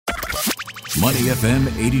Money FM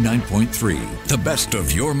 89.3, the best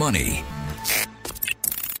of your money.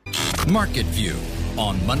 Market View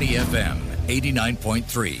on Money FM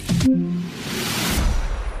 89.3.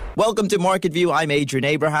 Welcome to Market View. I'm Adrian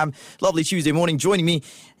Abraham. Lovely Tuesday morning. Joining me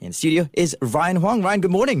in the studio is Ryan Huang. Ryan,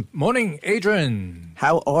 good morning. Morning, Adrian.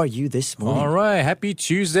 How are you this morning? All right. Happy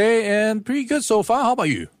Tuesday and pretty good so far. How about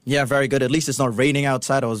you? Yeah, very good. At least it's not raining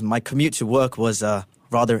outside. My commute to work was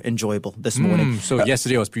rather enjoyable this morning. So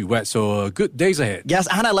yesterday was pretty wet, so good days ahead. Yes,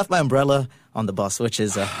 and I left my umbrella on the bus, which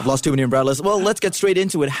is, I've lost too many umbrellas. Well, let's get straight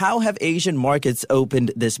into it. How have Asian markets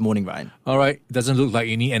opened this morning, Ryan? All right. Doesn't look like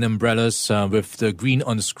you need any umbrellas with the green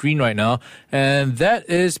on the screen right now. And that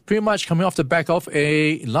is pretty much coming off the back of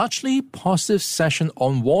a largely positive session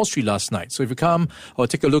on Wall Street last night. So if you come or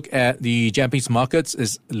take a look at the Japanese markets,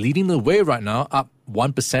 is leading the way right now, up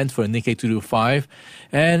 1% for the Nikkei 225.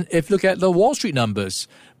 And if you look at the Wall Street numbers,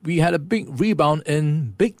 we had a big rebound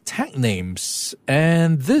in big tech names.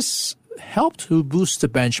 And this helped to boost the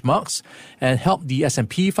benchmarks and helped the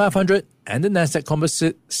S&P 500 and the NASDAQ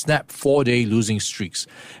composite snap 4-day losing streaks.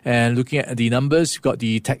 And looking at the numbers, you've got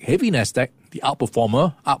the tech-heavy NASDAQ, the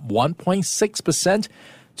outperformer, up 1.6%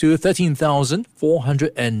 to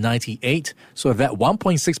 13,498. So that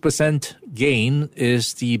 1.6% gain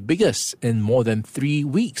is the biggest in more than 3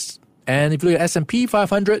 weeks. And if you look at S&P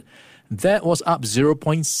 500, that was up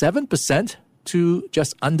 0.7% to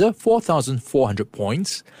just under 4,400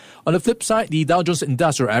 points. On the flip side, the Dow Jones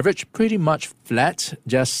Industrial Average pretty much flat,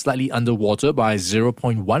 just slightly underwater by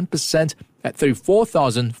 0.1% at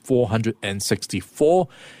 34,464.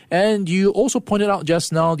 And you also pointed out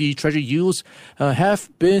just now the Treasury yields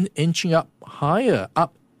have been inching up higher,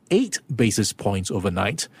 up 8 basis points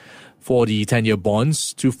overnight for the 10-year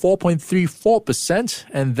bonds to 4.34%,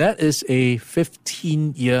 and that is a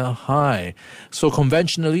 15-year high. So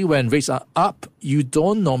conventionally, when rates are up, you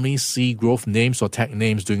don't normally see growth names or tech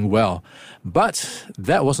names doing well. But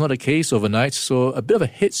that was not the case overnight, so a bit of a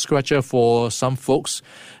head-scratcher for some folks.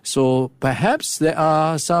 So perhaps there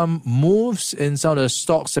are some moves in some of the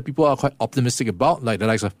stocks that people are quite optimistic about, like the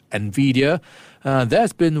likes of NVIDIA.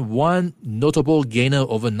 There's been one notable gainer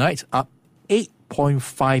overnight, up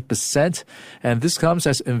 8.5%, and this comes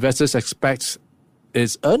as investors expect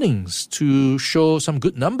its earnings to show some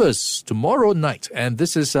good numbers tomorrow night, and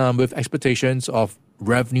this is with expectations of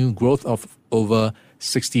revenue growth of over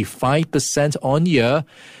 65% on year,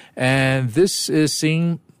 and this is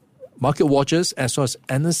seeing market watchers as well as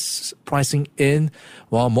analysts pricing in,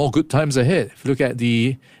 more good times ahead. If you look at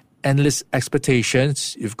the analyst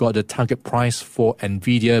expectations, you've got the target price for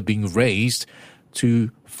NVIDIA being raised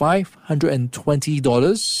to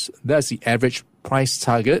 $520. That's the average price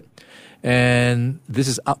target. And this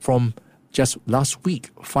is up from just last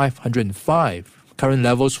week, $505. Current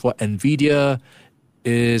levels for NVIDIA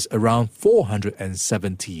is around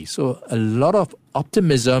 $470. So a lot of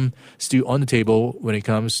optimism still on the table when it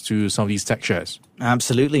comes to some of these tech shares.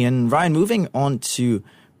 Absolutely. And Ryan, moving on to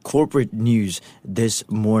corporate news this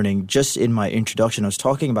morning. Just in my introduction, I was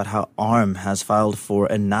talking about how ARM has filed for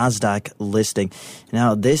a NASDAQ listing.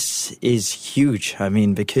 Now, this is huge. I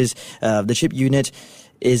mean, because the chip unit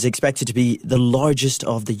is expected to be the largest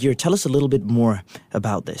of the year. Tell us a little bit more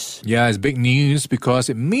about this. Yeah, it's big news because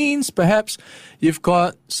it means perhaps you've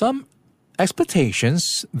got some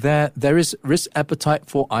expectations that there is risk appetite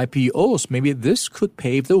for IPOs. Maybe this could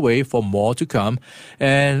pave the way for more to come.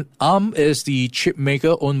 And ARM is the chip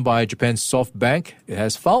maker owned by Japan's SoftBank. It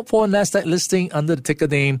has filed for a NASDAQ listing under the ticker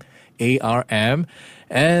name ARM.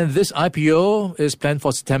 And this IPO is planned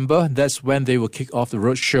for September. That's when they will kick off the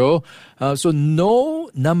roadshow. So no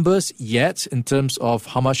numbers yet in terms of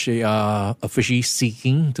how much they are officially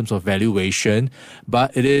seeking in terms of valuation.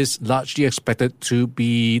 But it is largely expected to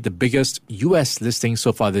be the biggest U.S. listing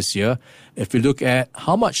so far this year. If you look at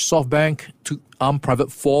how much SoftBank took ARM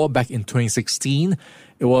private for back in 2016,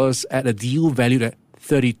 it was at a deal valued at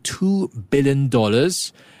 $32 billion.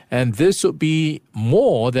 And this would be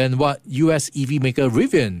more than what U.S. EV maker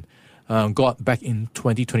Rivian got back in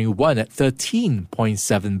 2021 at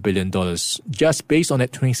 $13.7 billion, just based on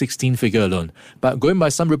that 2016 figure alone. But going by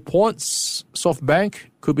some reports, SoftBank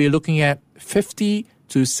could be looking at $50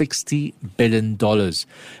 to $60 billion.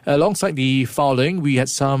 Alongside the filing, we had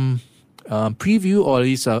some preview, or at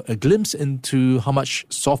least a glimpse into how much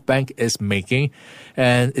SoftBank is making.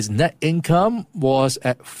 And its net income was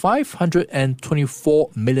at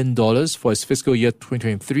 $524 million for its fiscal year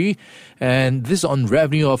 2023. And this is on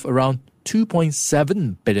revenue of around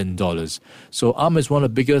 $2.7 billion. So ARM is one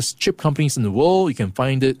of the biggest chip companies in the world. You can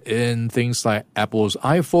find it in things like Apple's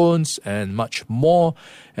iPhones and much more.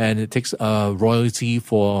 And it takes a royalty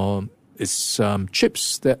for its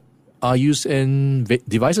chips that are used in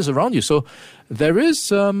devices around you. So there is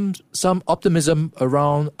some optimism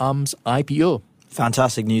around ARM's IPO.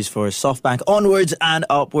 Fantastic news for SoftBank. Onwards and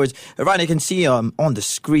upwards. Ryan, you can see on the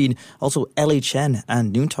screen also LHN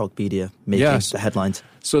and NoonTalk Media making the headlines.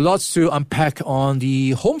 So lots to unpack on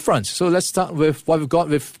the home front. So let's start with what we've got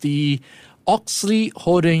with the Oxley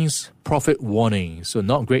Holdings profit warning. So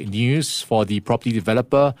not great news for the property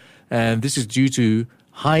developer. And this is due to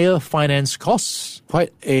higher finance costs,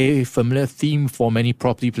 quite a familiar theme for many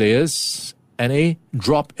property players, and a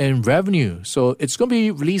drop in revenue. So it's going to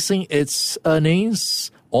be releasing its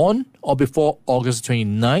earnings on or before August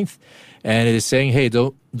 29th. And it is saying, hey,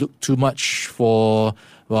 don't look too much for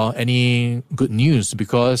any good news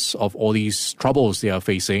because of all these troubles they are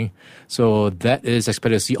facing. So that is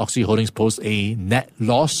expected to see Oxley Holdings post a net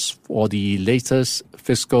loss for the latest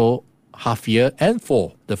fiscal half year and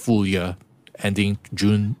for the full year ending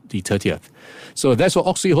June the 30th. So that's for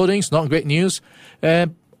Oxley Holdings, not great news.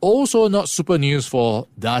 And also not super news for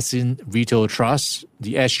Dasin Retail Trust.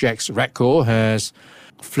 The SGX RECO has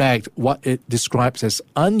flagged what it describes as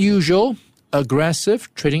unusual, aggressive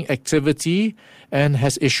trading activity and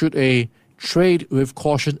has issued a trade with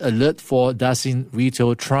caution alert for Dasin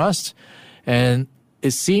Retail Trust. And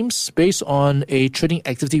it seems, based on a trading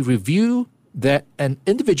activity review, that an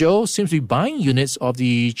individual seems to be buying units of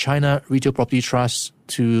the China Retail Property Trust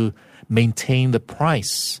to maintain the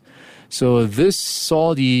price. So this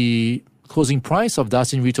saw the closing price of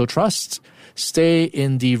Dasin Retail Trust stay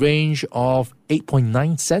in the range of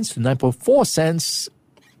 8.9 cents to 9.4 cents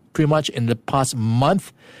pretty much in the past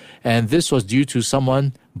month. And this was due to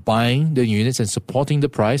someone buying the units and supporting the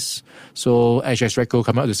price. So SGX RECO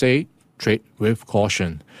come out to say, trade with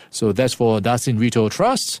caution. So that's for Dasin Retail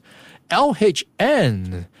Trust.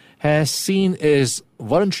 LHN has seen its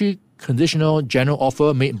voluntary conditional general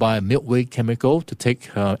offer made by Milkway Chemical to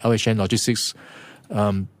take LHN Logistics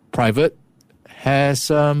private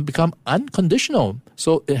has become unconditional.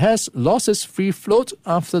 So it has lost its free float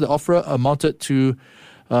after the offer amounted to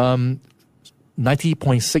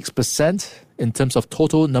 90.6% in terms of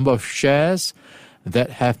total number of shares that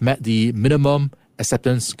have met the minimum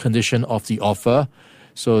acceptance condition of the offer.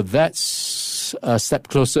 So that's a step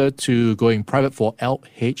closer to going private for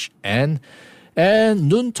LHN.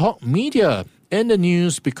 And NoonTalk Media in the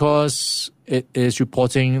news because it is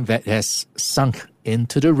reporting that it has sunk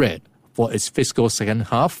into the red for its fiscal second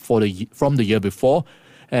half from the year before.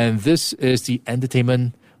 And this is the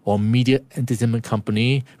entertainment or media entertainment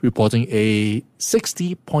company reporting a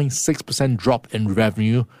 60.6% drop in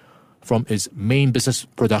revenue from its main business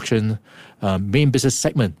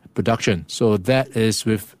segment production. So that is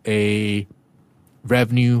with a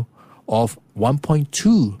revenue of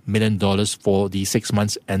 $1.2 million for the 6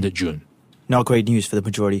 months ended June. Not great news for the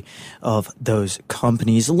majority of those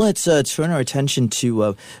companies. Let's turn our attention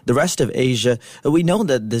to the rest of Asia. We know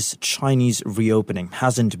that this Chinese reopening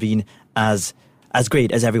hasn't been as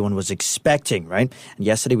great as everyone was expecting, right? And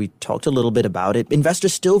yesterday we talked a little bit about it.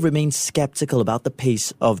 Investors still remain skeptical about the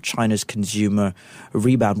pace of China's consumer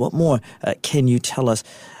rebound. What more can you tell us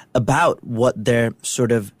about what they're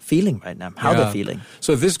sort of feeling right now, how they're feeling?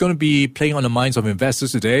 So this is going to be playing on the minds of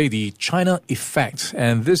investors today, the China effect.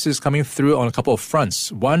 And this is coming through on a couple of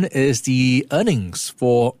fronts. One is the earnings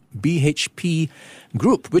for BHP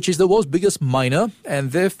Group, which is the world's biggest miner,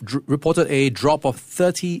 and they've reported a drop of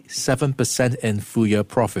 37% in full-year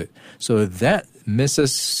profit. So that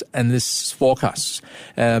misses analysts' forecasts.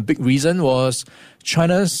 A big reason was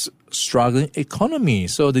China's struggling economy.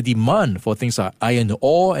 So the demand for things like iron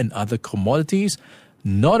ore and other commodities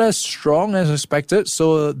not as strong as expected.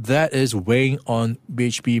 So that is weighing on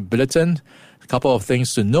BHP Billiton. A couple of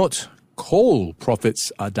things to note. Coal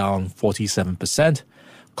profits are down 47%.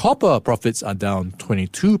 Copper profits are down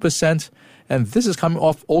 22%. And this is coming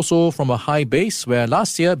off also from a high base where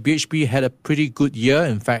last year BHP had a pretty good year,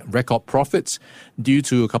 in fact, record profits due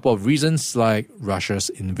to a couple of reasons like Russia's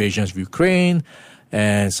invasion of Ukraine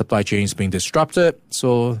and supply chains being disrupted.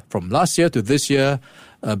 So from last year to this year,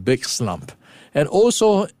 a big slump. And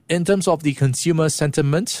also in terms of the consumer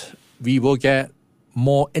sentiment, we will get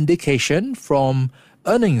more indication from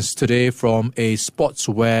earnings today from a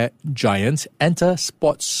sportswear giant, Enter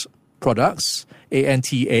Sports Products,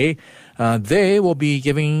 ANTA. They will be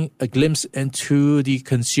giving a glimpse into the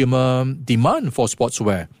consumer demand for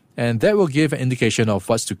sportswear. And that will give an indication of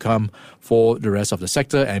what's to come for the rest of the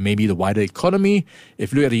sector and maybe the wider economy.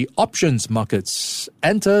 If you look at the options markets,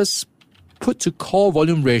 Enter's put-to-call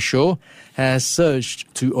volume ratio has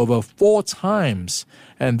surged to over 4 times.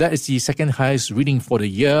 and that is the second highest reading for the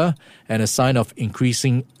year and a sign of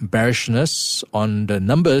increasing bearishness on the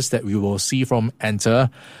numbers that we will see from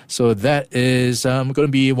Enter. So that is going to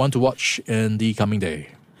be one to watch in the coming day.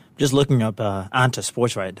 Just looking up Anta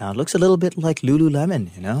Sports right now. It looks a little bit like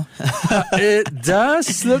Lululemon, you know? It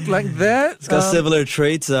does look like that. It's got similar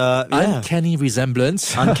traits. Uncanny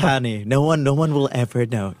resemblance. Uncanny. No one will ever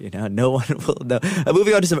know, you know? No one will know.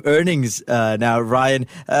 Moving on to some earnings now, Ryan.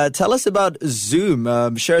 Tell us about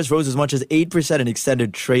Zoom. Shares rose as much as 8% in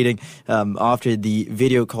extended trading after the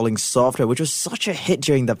video calling software, which was such a hit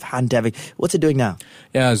during the pandemic. What's it doing now?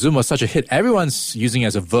 Yeah, Zoom was such a hit. Everyone's using it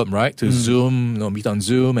as a verb, right? To Zoom, meet on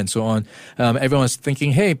Zoom and so on. Everyone's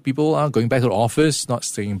thinking, hey, people are going back to the office, not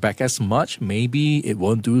staying back as much. Maybe it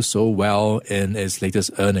won't do so well in its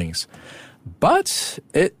latest earnings. But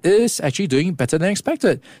it is actually doing better than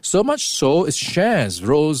expected. So much so, its shares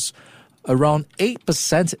rose around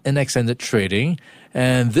 8% in extended trading.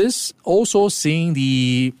 And this also seeing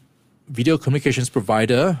the video communications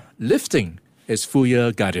provider lifting its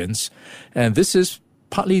full-year guidance. And this is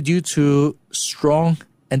partly due to strong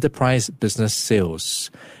enterprise business sales.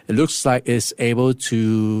 It looks like it's able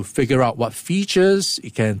to figure out what features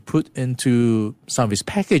it can put into some of its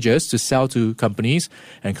packages to sell to companies,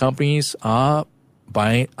 and companies are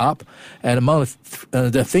buying up. And among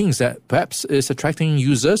the things that perhaps is attracting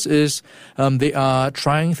users is they are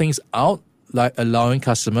trying things out, like allowing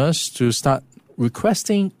customers to start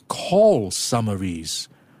requesting call summaries.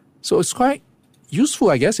 So it's quite useful,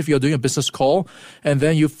 I guess, if you're doing a business call and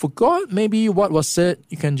then you forgot maybe what was said.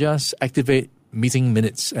 You can just activate meeting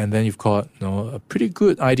minutes, and then you've got a pretty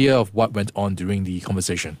good idea of what went on during the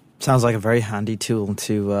conversation. Sounds like a very handy tool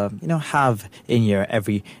to have in your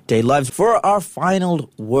everyday lives. For our final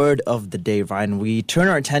word of the day, Ryan, we turn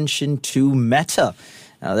our attention to Meta.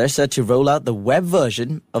 Now, they're set to roll out the web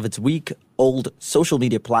version of its week-old social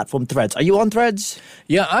media platform, Threads. Are you on Threads?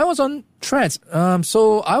 Yeah, I was on Threads.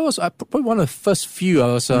 So I probably one of the first few.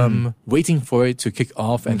 I was waiting for it to kick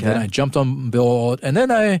off, and then I jumped on board. And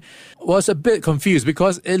then I was a bit confused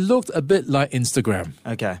because it looked a bit like Instagram.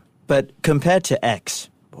 Okay. But compared to X,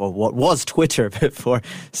 or what was Twitter before,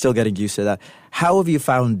 still getting used to that, how have you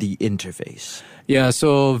found the interface? Yeah,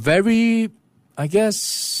 so very, I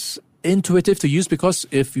guess, intuitive to use, because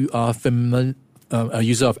if you are a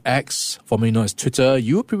user of X, formerly known as Twitter,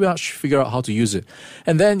 you pretty much figure out how to use it.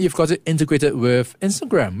 And then you've got it integrated with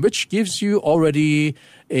Instagram, which gives you already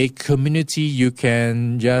a community you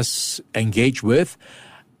can just engage with.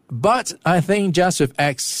 But I think just with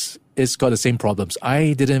X, it's got the same problems.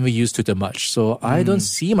 I didn't even use Twitter much, so I don't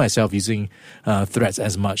see myself using Threads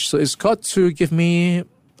as much. So it's got to give me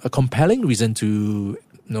a compelling reason to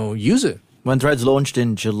use it. When Threads launched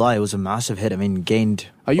in July, it was a massive hit. I mean, gained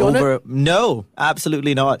Are you over... on it? No,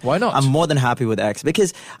 absolutely not. Why not? I'm more than happy with X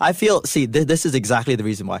because I feel... See, this is exactly the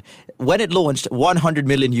reason why. When it launched, 100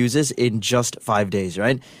 million users in just 5 days,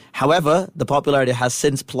 right? However, the popularity has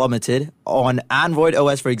since plummeted. On Android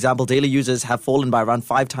OS, for example, daily users have fallen by around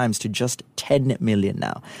 5 times to just 10 million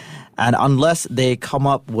now. And unless they come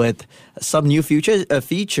up with some new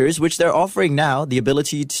features, which they're offering now, the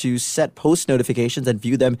ability to set post notifications and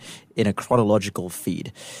view them in a chronological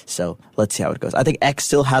feed. So let's see how it goes. I think X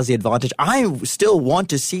still has the advantage. I still want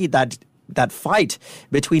to see that fight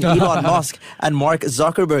between Elon Musk and Mark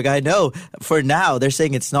Zuckerberg. I know for now they're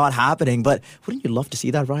saying it's not happening, but wouldn't you love to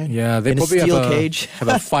see that, Ryan? Yeah, they in probably a steel cage. have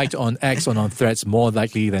a fight on X or on Threads more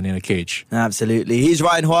likely than in a cage. Absolutely. He's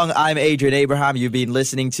Ryan Huang. I'm Adrian Abraham. You've been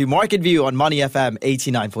listening to Market View on Money FM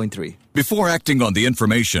 89.3. Before acting on the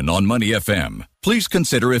information on Money FM, please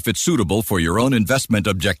consider if it's suitable for your own investment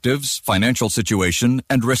objectives, financial situation,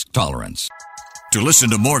 and risk tolerance. To listen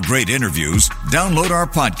to more great interviews, download our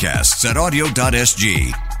podcasts at audio.sg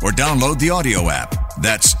or download the audio app.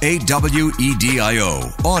 That's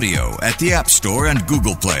AWEDIO, audio at the App Store and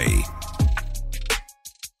Google Play.